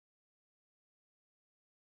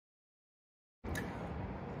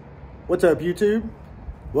What's up, YouTube?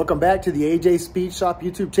 Welcome back to the AJ Speed Shop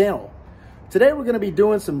YouTube channel. Today we're going to be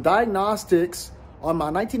doing some diagnostics on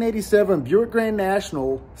my 1987 Buick Grand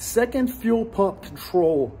National second fuel pump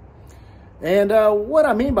control. And what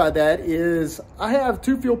I mean by that is I have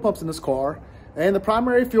two fuel pumps in this car, and the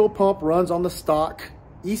primary fuel pump runs on the stock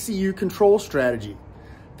ECU control strategy.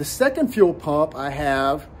 The second fuel pump I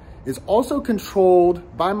have is also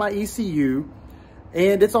controlled by my ECU,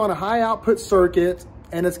 and it's on a high output circuit,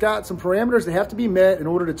 and it's got some parameters that have to be met in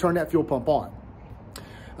order to turn that fuel pump on.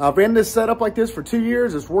 I've ran this setup like this for 2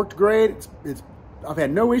 years. It's worked great. I've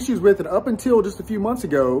had no issues with it up until just a few months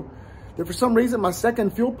ago, that for some reason my second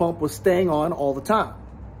fuel pump was staying on all the time.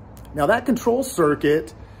 Now that control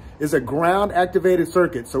circuit is a ground activated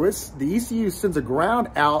circuit. So the ECU sends a ground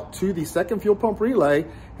out to the second fuel pump relay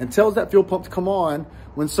and tells that fuel pump to come on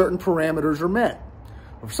when certain parameters are met.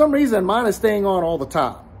 But for some reason, mine is staying on all the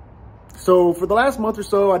time. So for the last month or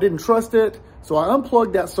so, I didn't trust it. So I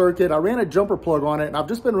unplugged that circuit. I ran a jumper plug on it, and I've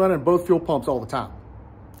just been running both fuel pumps all the time.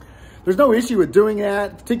 There's no issue with doing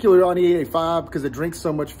that, particularly on the 885, because it drinks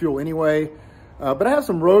so much fuel anyway. But I have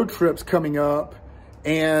some road trips coming up,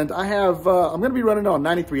 and I'm going to be running on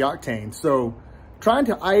 93 octane. So trying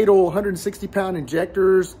to idle 160 pound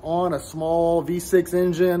injectors on a small V6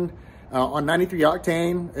 engine on 93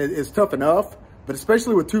 octane is tough enough. But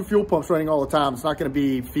especially with two fuel pumps running all the time, it's not going to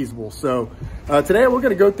be feasible. So today we're going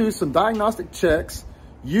to go through some diagnostic checks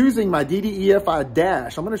using my DD EFI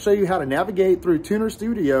dash. I'm going to show you how to navigate through Tuner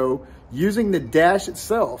Studio using the dash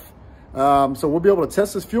itself. So we'll be able to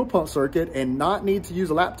test this fuel pump circuit and not need to use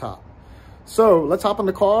a laptop. So let's hop in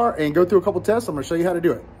the car and go through a couple tests. I'm going to show you how to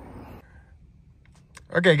do it.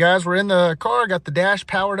 Okay, guys, we're in the car. Got the dash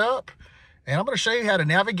powered up, and I'm going to show you how to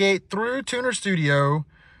navigate through Tuner Studio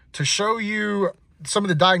to show you some of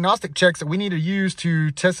the diagnostic checks that we need to use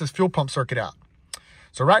to test this fuel pump circuit out.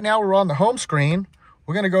 So right now we're on the home screen.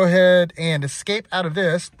 We're going to go ahead and escape out of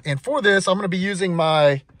this. And for this, I'm going to be using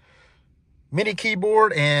my mini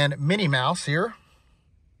keyboard and mini mouse here.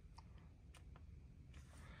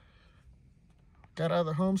 Got out of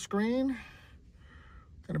the home screen.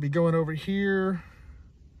 Going to be going over here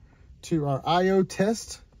to our IO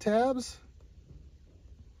test tabs.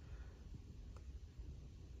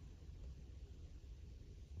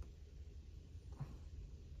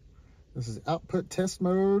 This is output test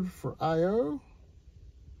mode for IO.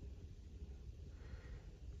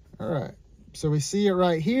 All right, so we see it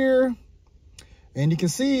right here. And you can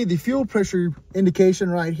see the fuel pressure indication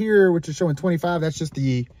right here, which is showing 25. That's just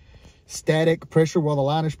the static pressure while the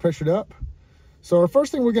line is pressured up. So our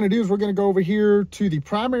first thing we're gonna do is we're gonna go over here to the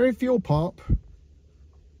primary fuel pump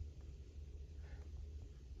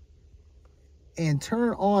and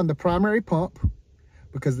turn on the primary pump,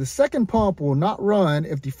 because the second pump will not run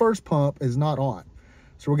if the first pump is not on.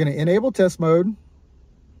 So we're going to enable test mode.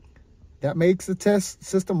 That makes the test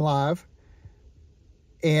system live.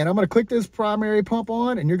 And I'm going to click this primary pump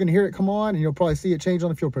on, and you're going to hear it come on, and you'll probably see it change on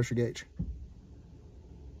the fuel pressure gauge.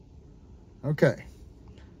 Okay.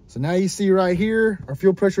 So now you see right here, our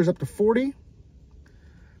fuel pressure is up to 40.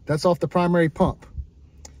 That's off the primary pump.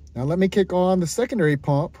 Now let me kick on the secondary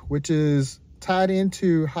pump, which is tied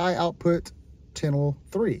into high output channel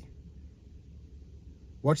 3.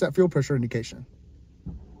 Watch that fuel pressure indication.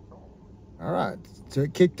 All right, so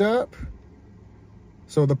it kicked up.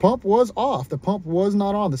 So the pump was off. The pump was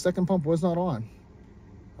not on. The second pump was not on.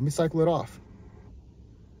 Let me cycle it off.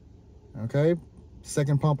 Okay,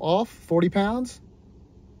 second pump off, 40 pounds.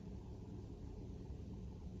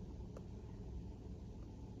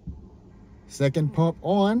 Second pump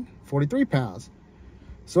on, 43 pounds.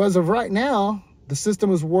 So as of right now, the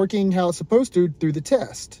system is working how it's supposed to through the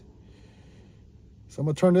test. So I'm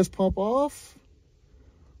going to turn this pump off.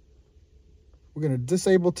 We're going to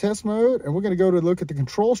disable test mode, and we're going to go to look at the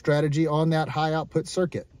control strategy on that high output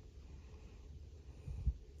circuit,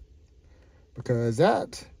 because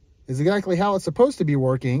that is exactly how it's supposed to be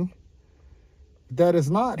working. That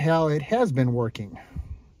is not how it has been working.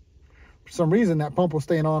 For some reason, that pump was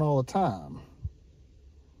staying on all the time.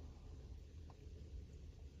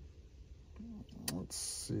 Let's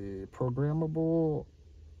see, programmable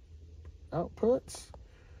outputs.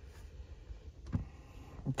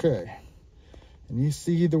 Okay, and you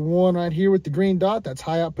see the one right here with the green dot, that's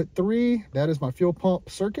high output 3. That is my fuel pump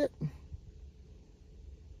circuit.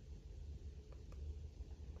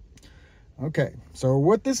 Okay, so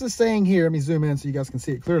what this is saying here, let me zoom in so you guys can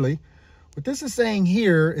see it clearly. What this is saying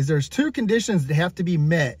here is there's two conditions that have to be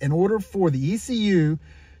met in order for the ECU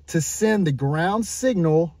to send the ground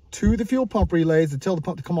signal to the fuel pump relays to tell the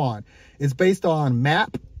pump to come on. It's based on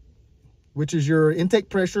MAP, which is your intake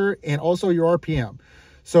pressure, and also your RPM.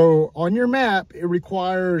 So on your map, it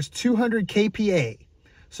requires 200 kPa.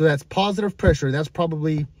 So that's positive pressure. That's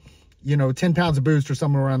probably, you know, 10 pounds of boost or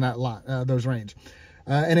somewhere around that line, those range.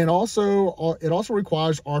 And it also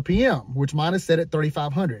requires RPM, which mine is set at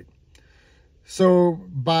 3,500. So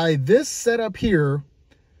by this setup here,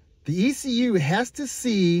 the ECU has to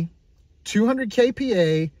see 200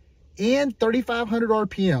 kPa and 3,500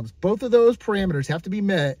 RPMs. Both of those parameters have to be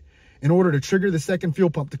met in order to trigger the second fuel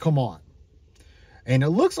pump to come on. And it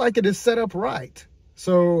looks like it is set up right.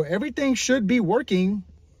 So everything should be working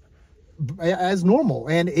as normal,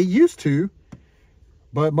 and it used to,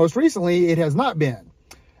 but most recently it has not been.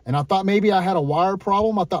 And I thought maybe I had a wire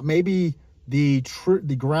problem. I thought maybe the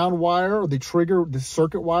ground wire or the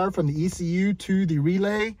circuit wire from the ECU to the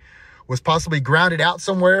relay was possibly grounded out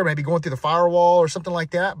somewhere, maybe going through the firewall or something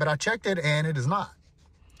like that, but I checked it and it is not.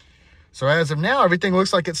 So as of now, everything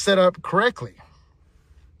looks like it's set up correctly,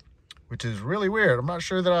 which is really weird. I'm not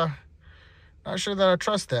sure that I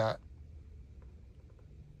trust that.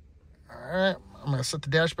 All right, I'm gonna set the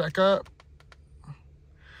dash back up,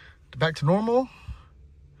 back to normal,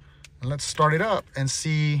 and let's start it up and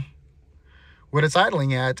see what it's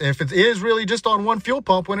idling at. If it is really just on one fuel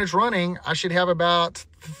pump when it's running, I should have about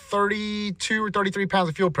 32 or 33 pounds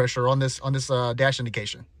of fuel pressure on this dash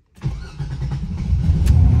indication.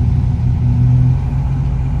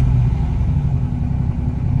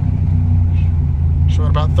 Showing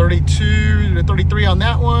about 32 to 33 on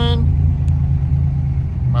that one.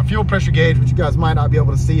 My fuel pressure gauge, which you guys might not be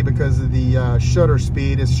able to see because of the shutter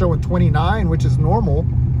speed, is showing 29, which is normal.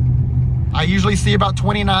 I usually see about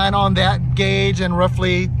 29 on that gauge and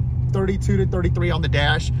roughly 32 to 33 on the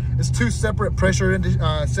dash. It's two separate pressure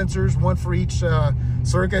sensors, one for each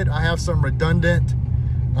circuit. I have some redundant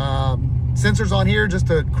sensors on here just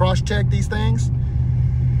to cross-check these things.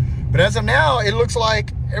 But as of now, it looks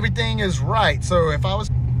like everything is right. So if I was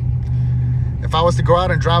to go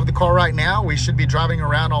out and drive the car right now, we should be driving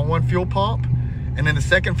around on one fuel pump, and then the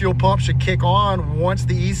second fuel pump should kick on once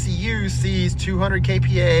the ECU sees 200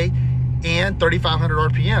 kPa and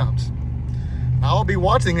 3,500 RPMs. I'll be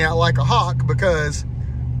watching that like a hawk, because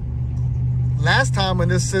last time when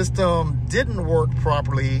this system didn't work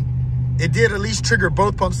properly, it did at least trigger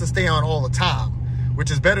both pumps to stay on all the time,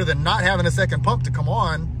 which is better than not having a second pump to come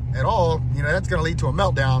on at all. You know, that's going to lead to a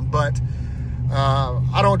meltdown, but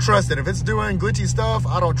I don't trust it. If it's doing glitchy stuff,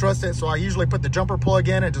 I don't trust it. So I usually put the jumper plug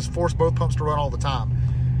in and just force both pumps to run all the time.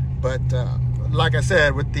 But like I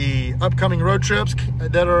said, with the upcoming road trips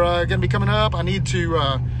that are going to be coming up, I need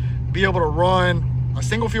to be able to run a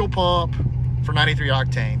single fuel pump for 93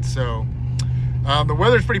 octane. So the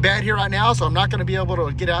weather's pretty bad here right now, so I'm not going to be able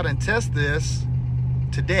to get out and test this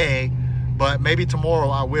today, but maybe tomorrow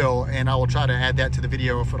I will, and I will try to add that to the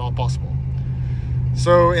video if at all possible.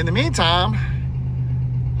 So in the meantime,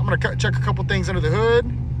 I'm going to check a couple things under the hood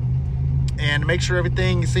and make sure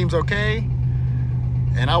everything seems okay.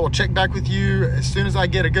 And I will check back with you as soon as I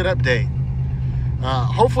get a good update.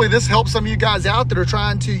 Hopefully this helps some of you guys out that are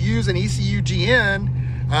trying to use an ECU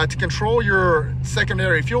GN to control your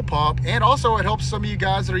secondary fuel pump. And also it helps some of you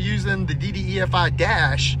guys that are using the DD EFI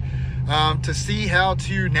dash to see how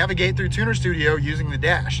to navigate through Tuner Studio using the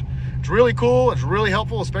dash. It's really cool. It's really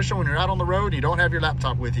helpful, especially when you're out on the road and you don't have your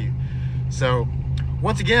laptop with you. So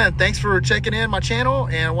once again, thanks for checking in my channel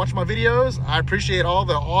and watching my videos. I appreciate all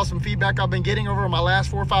the awesome feedback I've been getting over my last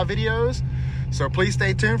 4 or 5 videos. So please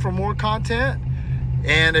stay tuned for more content.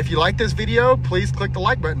 And if you like this video, please click the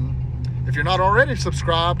like button. If you're not already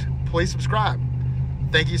subscribed, please subscribe.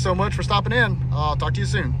 Thank you so much for stopping in. I'll talk to you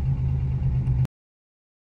soon.